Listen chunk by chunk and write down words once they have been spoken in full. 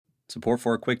Support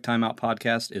for a Quick Timeout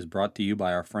podcast is brought to you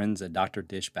by our friends at Dr.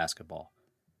 Dish Basketball.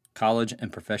 College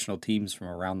and professional teams from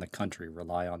around the country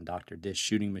rely on Dr. Dish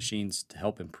shooting machines to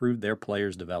help improve their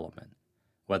players' development.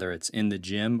 Whether it's in the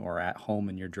gym or at home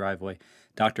in your driveway,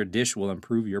 Dr. Dish will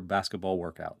improve your basketball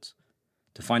workouts.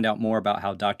 To find out more about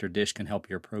how Dr. Dish can help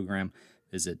your program,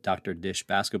 visit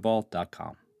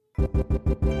drdishbasketball.com.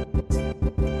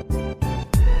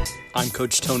 I'm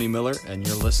Coach Tony Miller, and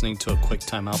you're listening to a Quick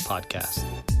Timeout podcast.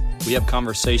 We have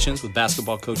conversations with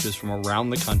basketball coaches from around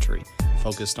the country,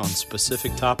 focused on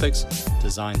specific topics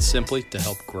designed simply to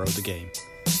help grow the game.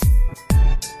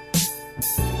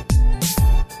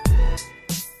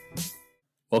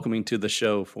 Welcoming to the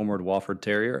show, former Wofford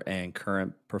Terrier and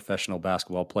current professional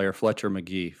basketball player, Fletcher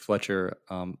Magee. Fletcher,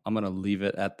 I'm going to leave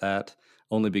it at that,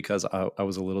 only because I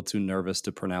was a little too nervous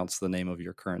to pronounce the name of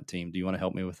your current team. Do you want to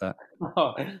help me with that?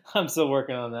 Oh, I'm still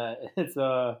working on that. It's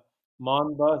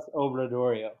Monbus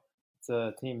Obradoiro. It's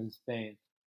a team in Spain.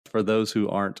 For those who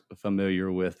aren't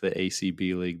familiar with the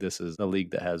ACB League, this is a league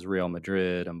that has Real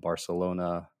Madrid and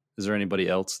Barcelona. Is there anybody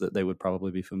else that they would probably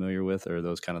be familiar with, or are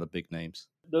those kind of the big names?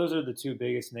 Those are the two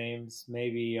biggest names.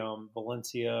 Maybe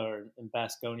Valencia and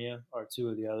Baskonia are two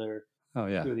of the other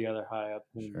high up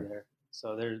teams there.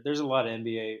 So there's a lot of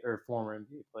NBA or former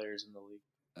NBA players in the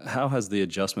league. How has the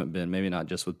adjustment been? Maybe not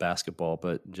just with basketball,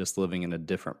 but just living in a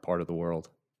different part of the world.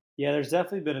 Yeah, there's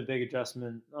definitely been a big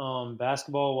adjustment.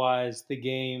 Basketball wise, the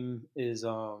game is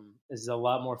a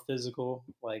lot more physical.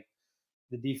 Like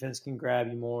the defense can grab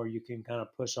you more, you can kind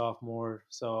of push off more.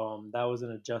 So that was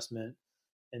an adjustment.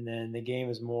 And then the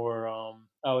game is more,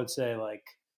 I would say, like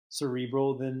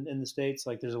cerebral than in the States.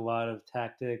 Like there's a lot of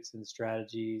tactics and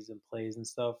strategies and plays and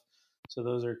stuff. So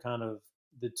those are kind of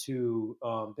the two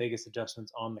biggest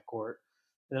adjustments on the court.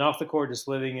 And then off the court, just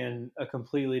living in a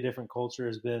completely different culture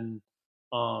has been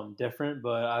different,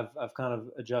 but I've kind of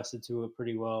adjusted to it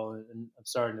pretty well, and I'm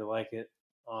starting to like it.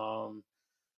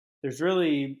 There's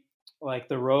really like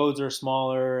the roads are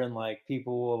smaller, and like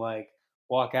people will like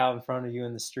walk out in front of you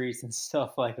in the streets and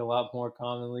stuff like a lot more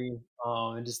commonly,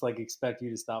 and just like expect you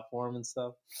to stop for them and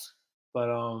stuff. But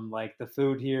like the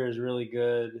food here is really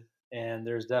good, and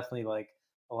there's definitely like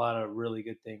a lot of really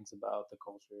good things about the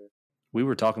culture. We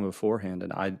were talking beforehand,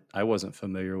 and I wasn't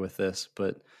familiar with this,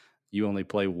 but you only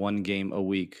play one game a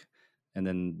week, and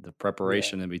then the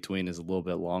preparation in between is a little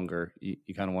bit longer. You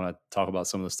kind of want to talk about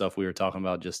some of the stuff we were talking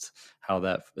about, just how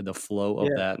the flow of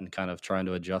that and kind of trying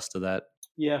to adjust to that.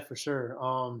 Yeah, for sure.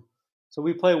 So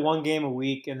we play one game a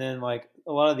week, and then like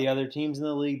a lot of the other teams in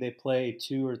the league, they play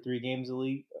 2 or 3 games a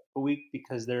week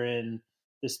because they're in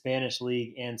the Spanish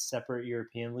league and separate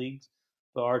European leagues.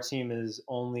 But our team is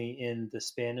only in the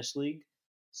Spanish league.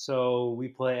 So we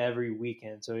play every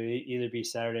weekend. So it either be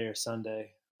Saturday or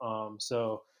Sunday.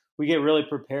 So we get really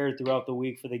prepared throughout the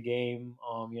week for the game.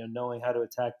 Knowing how to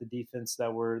attack the defense that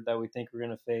we think we're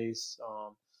going to face.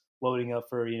 Loading up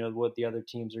for what the other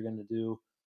teams are going to do.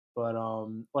 But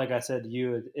like I said to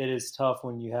you, it is tough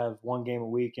when you have one game a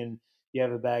week and you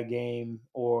have a bad game,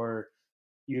 or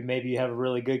you have a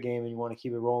really good game and you want to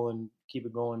keep it rolling, keep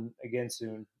it going again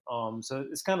soon. So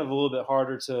it's kind of a little bit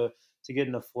harder to get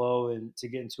in the flow and to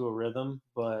get into a rhythm,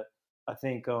 but I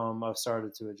think I've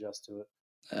started to adjust to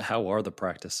it. How are the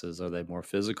practices? Are they more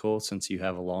physical since you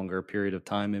have a longer period of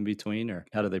time in between, or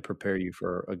how do they prepare you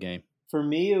for a game? For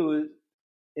me,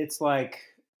 it's like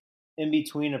in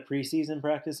between a preseason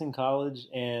practice in college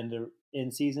and an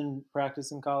in-season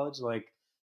practice in college. Like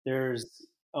there's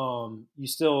you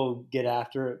still get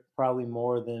after it probably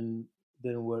more than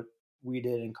what we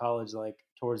did in college, like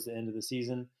towards the end of the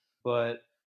season, but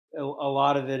a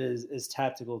lot of it is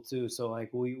tactical too. So like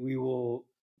we will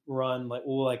run, like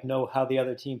we'll like know how the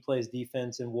other team plays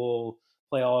defense, and we'll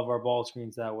play all of our ball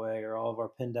screens that way or all of our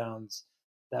pin downs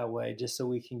that way, just so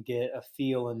we can get a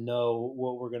feel and know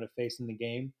what we're going to face in the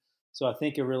game. So I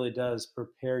think it really does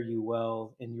prepare you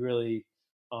well, and you really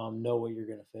know what you're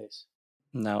going to face.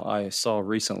 Now, I saw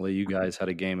recently you guys had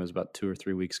a game, it was about 2 or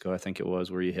 3 weeks ago, I think it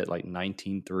was, where you hit like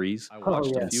 19 threes. I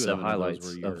watched a few of the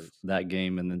highlights of that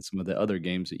game and then some of the other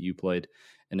games that you played,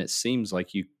 and it seems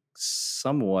like you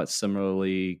somewhat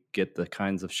similarly get the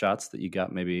kinds of shots that you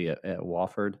got maybe at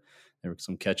Wofford. There were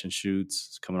some catch and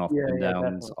shoots, coming off pin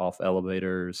downs, definitely. Off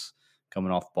elevators,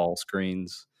 coming off ball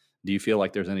screens. Do you feel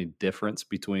like there's any difference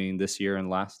between this year and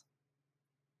last?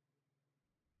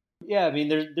 Yeah, I mean,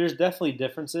 there's definitely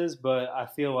differences, but I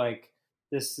feel like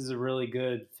this is a really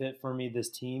good fit for me,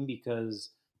 this team, because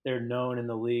they're known in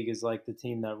the league as like the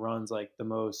team that runs like the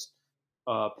most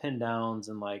pin downs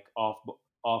and like off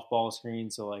ball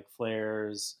screens, so like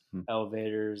flares,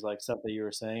 elevators, like stuff that you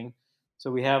were saying. So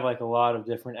we have like a lot of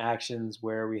different actions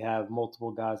where we have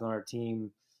multiple guys on our team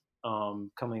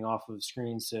coming off of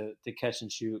screens to catch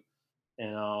and shoot,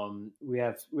 and we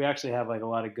actually have like a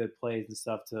lot of good plays and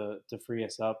stuff to free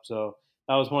us up. So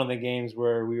that was one of the games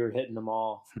where we were hitting them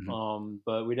all.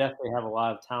 But we definitely have a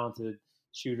lot of talented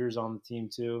shooters on the team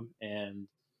too, and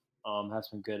have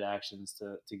some good actions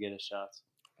to get us shots.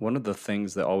 One of the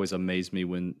things that always amazed me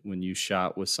when you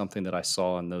shot was something that I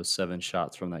saw in those 7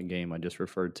 shots from that game I just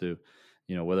referred to.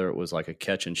 You know, whether it was like a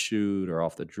catch and shoot or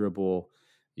off the dribble,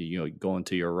 you know, going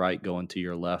to your right, going to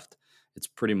your left, it's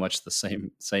pretty much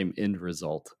the same end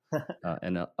result.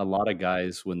 And a lot of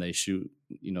guys when they shoot,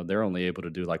 you know, they're only able to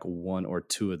do like 1 or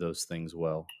 2 of those things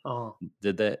well. Uh-huh.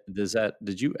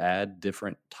 Did you add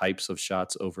different types of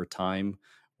shots over time,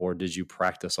 or did you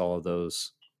practice all of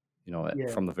those, you know, Yeah.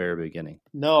 from the very beginning?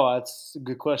 No, that's a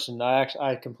good question.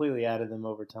 I completely added them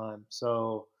over time.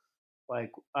 So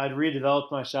like I'd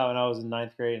redeveloped my shot when I was in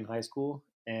ninth grade in high school,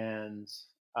 and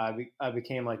I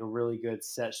became like a really good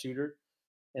set shooter.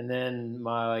 And then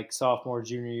my like sophomore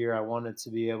junior year, I wanted to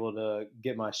be able to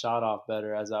get my shot off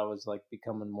better as I was like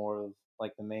becoming more of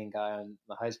like the main guy on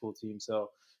the high school team.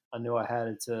 So I knew I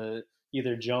had to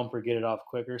either jump or get it off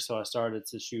quicker. So I started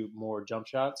to shoot more jump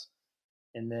shots,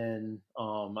 and then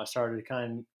I started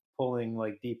kind of pulling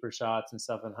like deeper shots and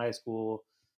stuff in high school.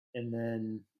 And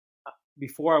then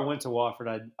before I went to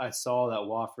Wofford, I saw that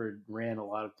Wofford ran a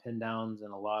lot of pin downs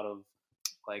and a lot of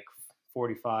like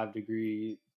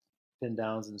 45-degree pin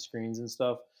downs and screens and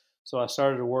stuff. So I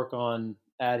started to work on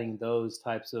adding those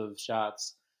types of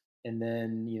shots, and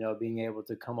then being able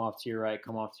to come off to your right,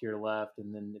 come off to your left,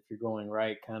 and then if you're going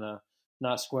right, kind of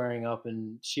not squaring up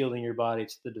and shielding your body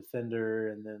to the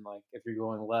defender, and then like if you're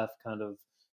going left, kind of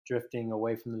drifting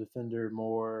away from the defender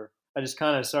more. I just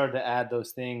kind of started to add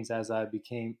those things as I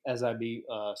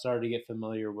started to get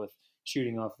familiar with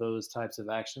shooting off those types of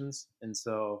actions, and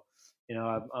so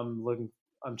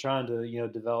I'm trying to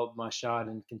develop my shot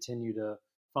and continue to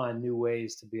find new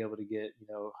ways to be able to get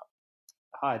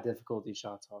high difficulty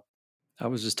shots off. I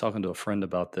was just talking to a friend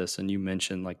about this, and you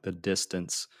mentioned like the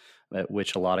distance at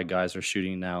which a lot of guys are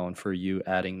shooting now, and for you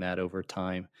adding that over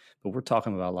time. But we're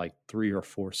talking about like 3 or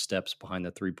 4 steps behind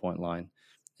the 3-point line,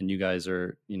 and you guys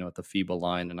are, you know, at the FIBA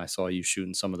line, and I saw you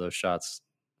shooting some of those shots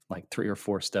like 3 or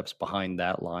 4 steps behind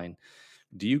that line.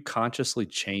 Do you consciously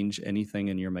change anything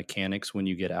in your mechanics when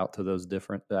you get out to those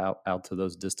out to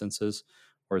those distances,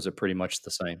 or is it pretty much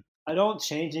the same? I don't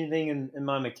change anything in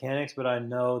my mechanics, but I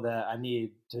know that I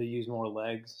need to use more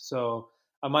legs. So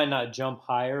I might not jump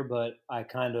higher, but I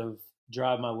kind of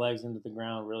drive my legs into the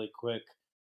ground really quick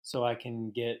so I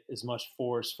can get as much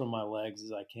force from my legs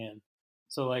as I can.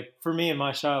 So like for me in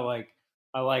my shot, like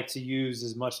I like to use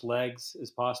as much legs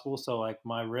as possible. So like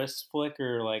my wrist flick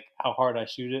or like how hard I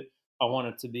shoot it, I want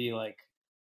it to be like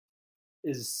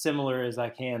as similar as I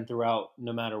can throughout,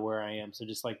 no matter where I am. So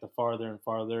just like the farther and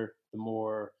farther, the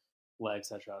more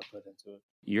legs I try to put into it.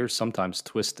 You're sometimes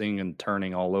twisting and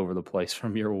turning all over the place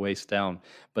from your waist down,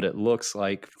 but it looks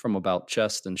like from about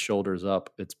chest and shoulders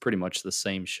up, it's pretty much the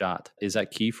same shot. Is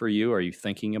that key for you? Are you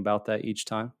thinking about that each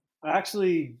time?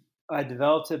 I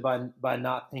developed it by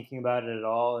not thinking about it at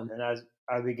all, and then as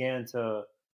I began to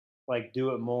like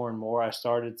do it more and more, I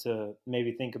started to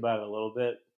maybe think about it a little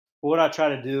bit. But what I try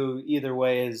to do either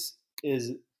way is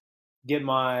get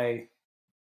my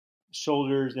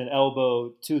shoulders and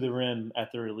elbow to the rim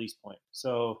at the release point.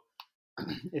 So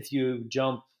if you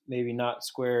jump maybe not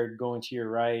squared going to your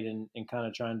right and kind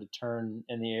of trying to turn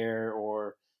in the air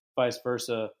or vice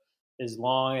versa, as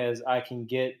long as I can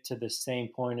get to the same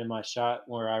point in my shot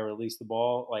where I release the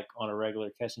ball, like on a regular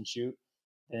catch and shoot,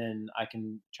 then I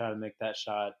can try to make that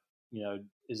shot,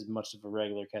 as much of a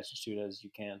regular catch and shoot as you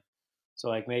can. So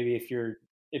like maybe if your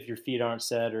feet aren't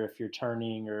set or if you're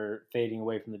turning or fading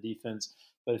away from the defense,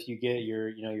 but if you get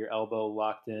your elbow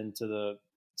locked into the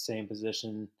same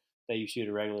position that you shoot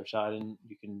a regular shot in,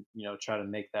 you can try to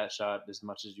make that shot as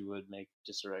much as you would make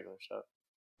just a regular shot.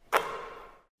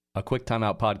 A Quick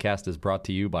Timeout podcast is brought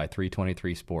to you by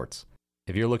 323 Sports.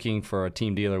 If you're looking for a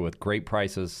team dealer with great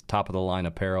prices, top-of-the-line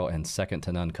apparel, and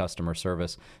second-to-none customer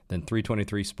service, then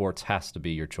 323 Sports has to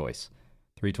be your choice.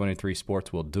 323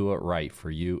 Sports will do it right for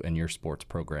you and your sports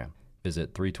program.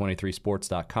 Visit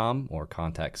 323sports.com or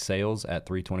contact sales at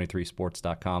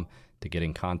 323sports.com to get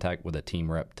in contact with a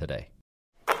team rep today.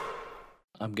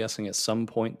 I'm guessing at some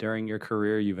point during your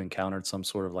career, you've encountered some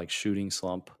sort of like shooting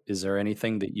slump. Is there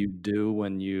anything that you do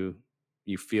when you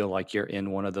feel like you're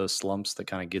in one of those slumps that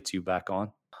kind of gets you back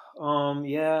on?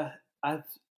 Yeah, I've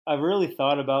really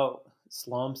thought about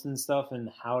slumps and stuff and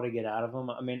how to get out of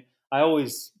them. I mean, I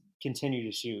always continue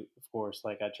to shoot, of course.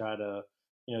 Like I try to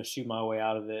shoot my way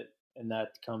out of it. And that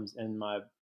comes in my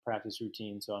practice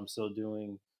routine. So I'm still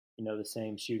doing, the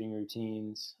same shooting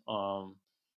routines,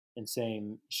 and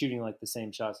same shooting like the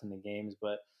same shots in the games.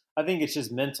 But I think it's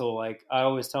just mental. Like I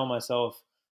always tell myself,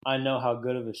 I know how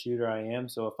good of a shooter I am.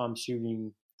 So if I'm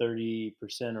shooting 30%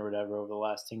 or whatever over the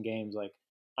last 10 games, like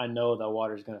I know that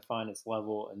water is going to find its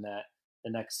level and that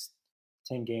the next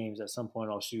 10 games at some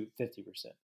point I'll shoot 50%.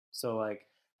 So like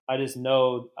I just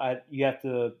know you have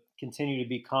to continue to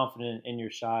be confident in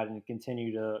your shot and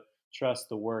continue to trust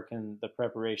the work and the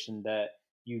preparation that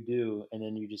you do, and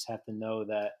then you just have to know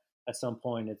that at some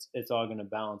point it's all going to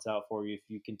balance out for you if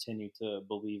you continue to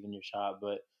believe in your shot.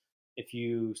 But if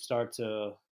you start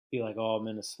to be like, oh, I'm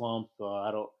in a slump, I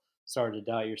don't start to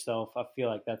doubt yourself, I feel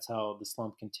like that's how the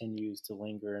slump continues to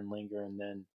linger, and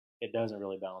then it doesn't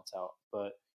really balance out.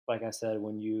 But like I said,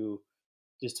 when you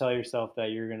just tell yourself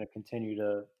that you're going to continue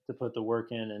to put the work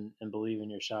in and believe in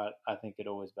your shot, I think it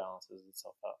always balances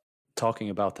itself out. Talking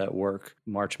about that work,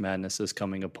 March Madness is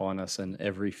coming upon us, and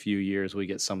every few years we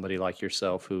get somebody like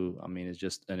yourself who, I mean, is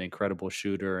just an incredible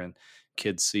shooter, and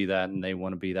kids see that and they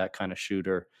want to be that kind of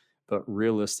shooter. But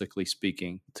realistically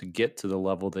speaking, to get to the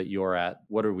level that you're at,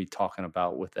 what are we talking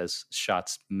about with as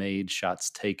shots made, shots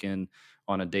taken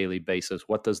on a daily basis?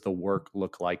 What does the work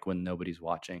look like when nobody's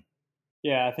watching?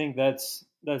 Yeah, I think that's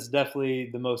definitely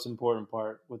the most important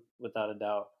part, without a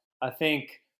doubt. I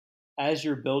think as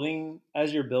you're building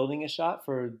a shot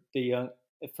for the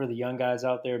young guys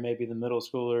out there, maybe the middle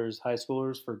schoolers, high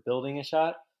schoolers, for building a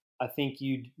shot, I think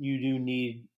you do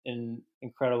need an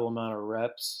incredible amount of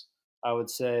reps. I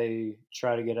would say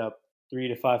try to get up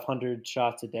 300 to 500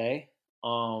 shots a day.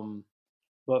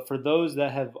 But for those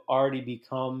that have already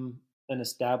become an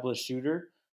established shooter,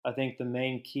 I think the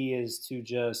main key is to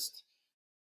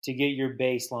get your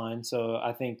baseline. So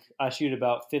I think I shoot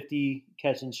about 50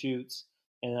 catch and shoots,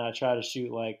 and I try to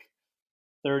shoot like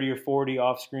 30 or 40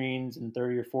 off screens and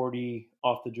 30 or 40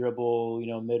 off the dribble,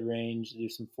 mid range, do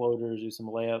some floaters, do some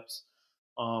layups.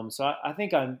 So I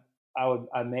think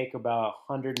I make about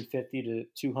 150 to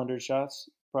 200 shots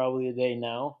probably a day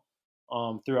now,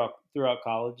 throughout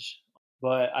college.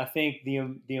 But I think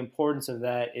the importance of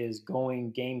that is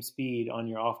going game speed on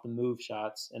your off the move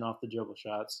shots and off the dribble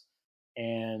shots,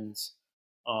 and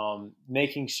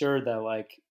making sure that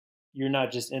like you're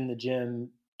not just in the gym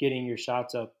getting your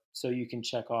shots up so you can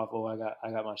check off, oh,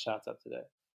 I got my shots up today.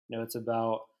 It's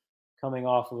about coming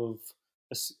off of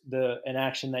an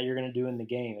action that you're going to do in the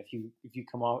game. If you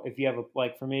come off, if you have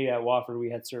like for me at Wofford, we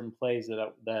had certain plays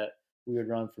that we would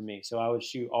run for me, so I would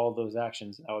shoot all of those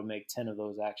actions. I would make 10 of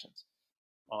those actions.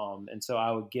 And so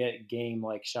I would get game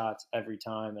like shots every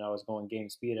time, and I was going game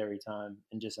speed every time,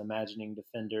 and just imagining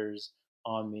defenders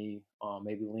on me,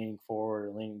 maybe leaning forward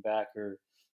or leaning back or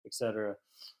etc.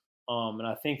 And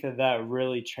I think that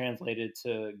really translated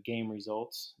to game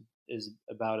results is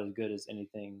about as good as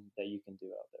anything that you can do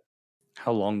out there.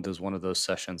 How long does one of those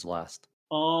sessions last?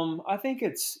 I think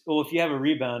if you have a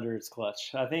rebounder, it's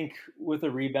clutch. I think with a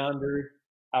rebounder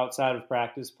outside of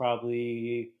practice,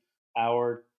 probably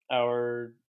hour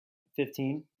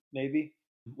 15 maybe.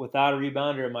 Without a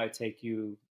rebounder, it might take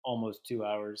you almost 2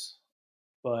 hours.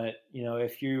 But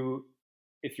if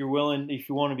you're willing, if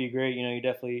you want to be great, you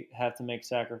definitely have to make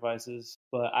sacrifices.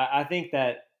 But I think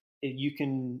that you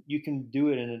can do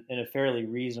it in a fairly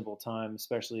reasonable time,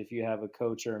 especially if you have a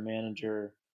coach or a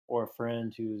manager or a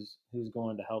friend who's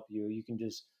going to help you. You can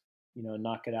just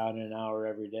knock it out in an hour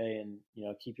every day, and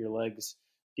keep your legs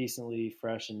decently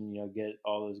fresh, and get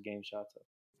all those game shots up.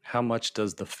 How much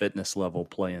does the fitness level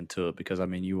play into it? Because I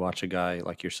mean, you watch a guy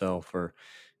like yourself or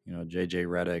JJ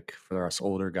Redick. For us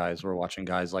older guys, we're watching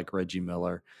guys like Reggie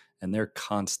Miller, and they're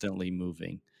constantly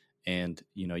moving. And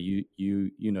you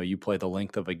play the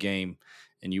length of a game,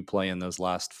 and you play in those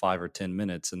last 5 or 10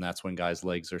 minutes, and that's when guys'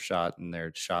 legs are shot and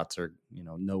their shots are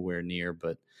nowhere near.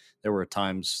 But there were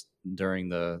times during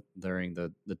the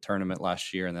tournament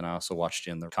last year, and then I also watched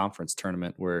you in the conference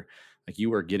tournament where like you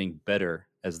were getting better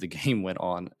as the game went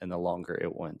on and the longer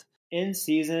it went. In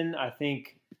season, I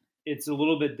think it's a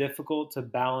little bit difficult to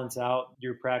balance out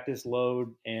your practice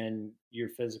load and your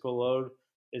physical load,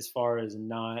 as far as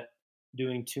not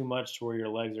doing too much to where your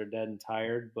legs are dead and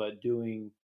tired, but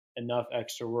doing enough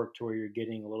extra work to where you're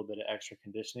getting a little bit of extra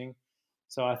conditioning.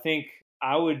 So I think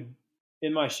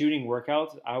in my shooting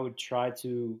workouts, I would try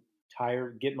to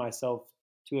get myself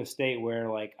to a state where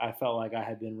like I felt like I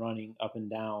had been running up and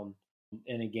down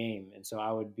in a game. And so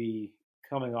I would be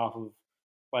coming off of,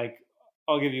 like,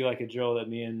 I'll give you like a drill that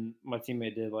me and my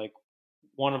teammate did. Like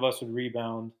one of us would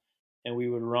rebound and we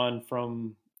would run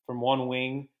from one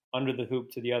wing under the hoop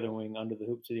to the other wing, under the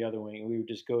hoop to the other wing. And we would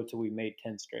just go till we made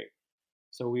 10 straight.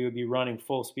 So we would be running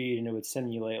full speed, and it would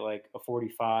simulate like a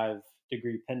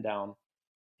 45-degree pin down,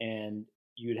 and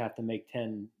you would have to make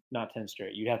 10, not 10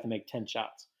 straight. You'd have to make 10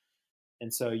 shots.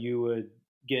 And so you would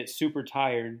get super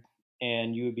tired,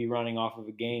 and you would be running off of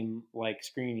a game like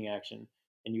screening action,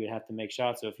 and you would have to make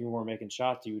shots. So if you weren't making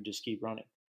shots, you would just keep running.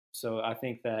 So I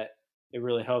think that it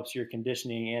really helps your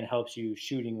conditioning and helps you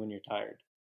shooting when you're tired.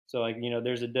 So like,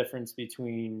 there's a difference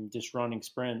between just running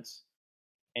sprints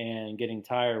and getting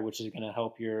tired, which is going to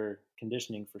help your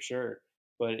conditioning for sure.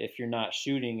 But if you're not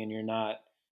shooting and you're not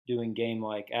doing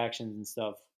game-like actions and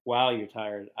stuff while you're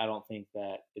tired, I don't think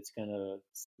that it's going to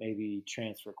maybe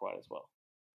transfer quite as well.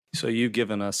 So you've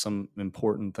given us some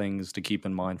important things to keep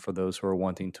in mind for those who are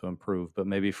wanting to improve, but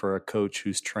maybe for a coach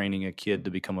who's training a kid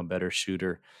to become a better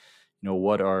shooter,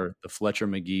 what are the Fletcher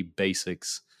Magee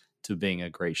basics to being a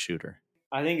great shooter?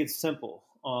 I think it's simple.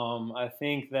 I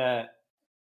think that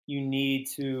you need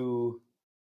to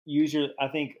use I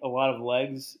think a lot of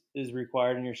legs is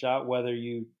required in your shot, whether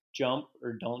you jump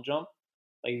or don't jump.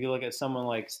 Like if you look at someone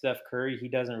like Steph Curry, he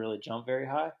doesn't really jump very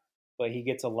high, but he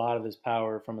gets a lot of his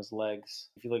power from his legs.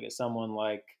 If you look at someone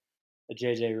like a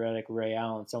JJ Redick, Ray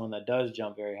Allen, someone that does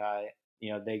jump very high,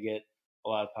 they get a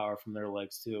lot of power from their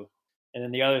legs too. And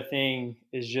then the other thing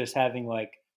is just having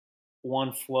like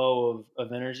one flow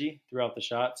of energy throughout the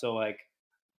shot. So like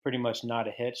pretty much not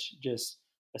a hitch, just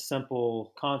a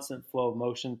simple constant flow of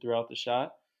motion throughout the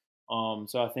shot.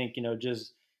 So I think,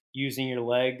 just using your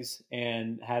legs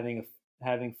and having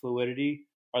fluidity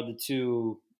are the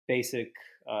two basic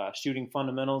shooting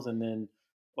fundamentals. And then,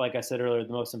 like I said earlier,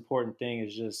 the most important thing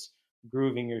is just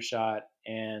grooving your shot.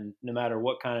 And no matter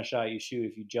what kind of shot you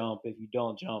shoot, if you jump, if you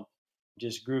don't jump,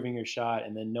 just grooving your shot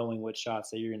and then knowing what shots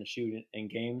that you're going to shoot in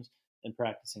games and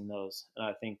practicing those. And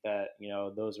I think that,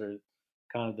 those are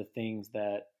kind of the things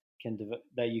that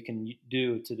you can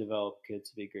do to develop kids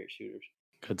to be great shooters.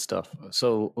 Good stuff.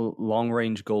 So long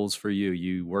range goals for you,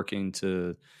 you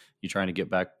trying to get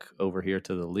back over here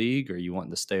to the league, or you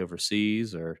wanting to stay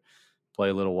overseas or play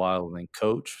a little while and then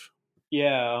coach?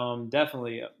 Yeah,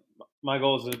 definitely. My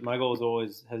goal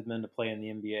always has been to play in the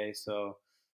NBA. So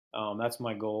that's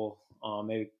my goal.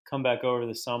 Maybe come back over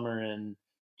the summer and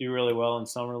do really well in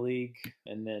summer league.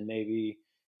 And then maybe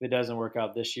if it doesn't work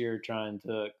out this year, trying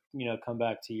to, come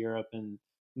back to Europe and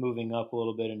moving up a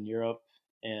little bit in Europe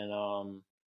and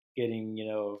getting,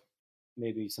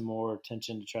 maybe some more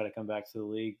attention to try to come back to the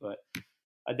league. But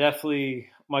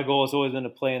my goal has always been to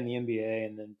play in the NBA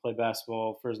and then play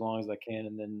basketball for as long as I can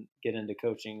and then get into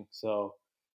coaching. So,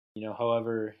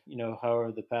 however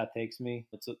the path takes me,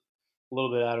 it's a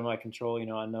little bit out of my control.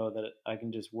 I know that I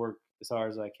can just work as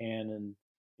hard as I can and,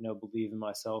 believe in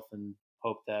myself and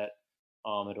hope that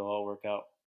it'll all work out.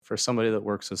 For somebody that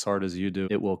works as hard as you do,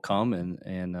 it will come. And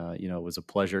it was a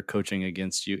pleasure coaching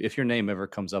against you. If your name ever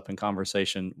comes up in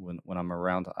conversation when I'm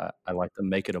around, I like to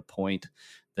make it a point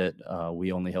that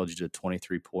we only held you to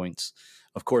 23 points.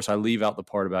 Of course, I leave out the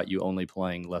part about you only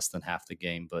playing less than half the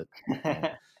game, but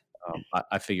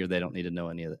I figure they don't need to know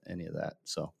any of that.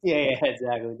 So yeah,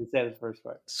 exactly. To say the first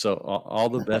part. So all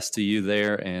the best to you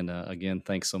there. And again,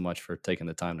 thanks so much for taking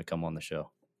the time to come on the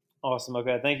show. Awesome.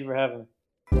 Okay. Thank you for having me.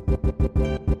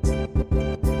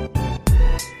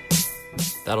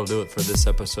 That'll do it for this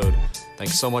episode.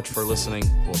 Thanks so much for listening.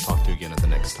 We'll talk to you again at the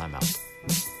next time out.